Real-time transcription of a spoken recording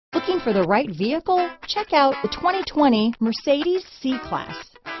Looking for the right vehicle? Check out the 2020 Mercedes C-Class.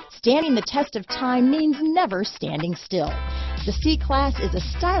 Standing the test of time means never standing still. The C-Class is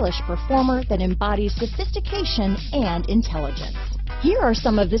a stylish performer that embodies sophistication and intelligence. Here are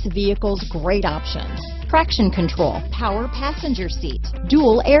some of this vehicle's great options: traction control, power passenger seat,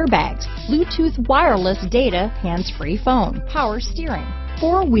 dual airbags, Bluetooth wireless data, hands-free phone, power steering,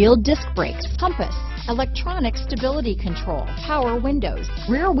 four-wheel disc brakes, compass, electronic stability control, power windows,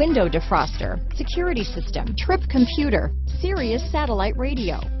 rear window defroster, security system, trip computer, Sirius Satellite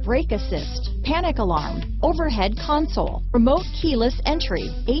Radio, brake assist, panic alarm, overhead console, remote keyless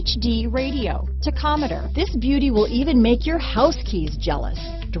entry, HD radio, tachometer. This beauty will even make your house keys jealous.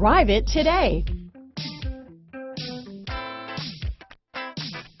 Drive it today.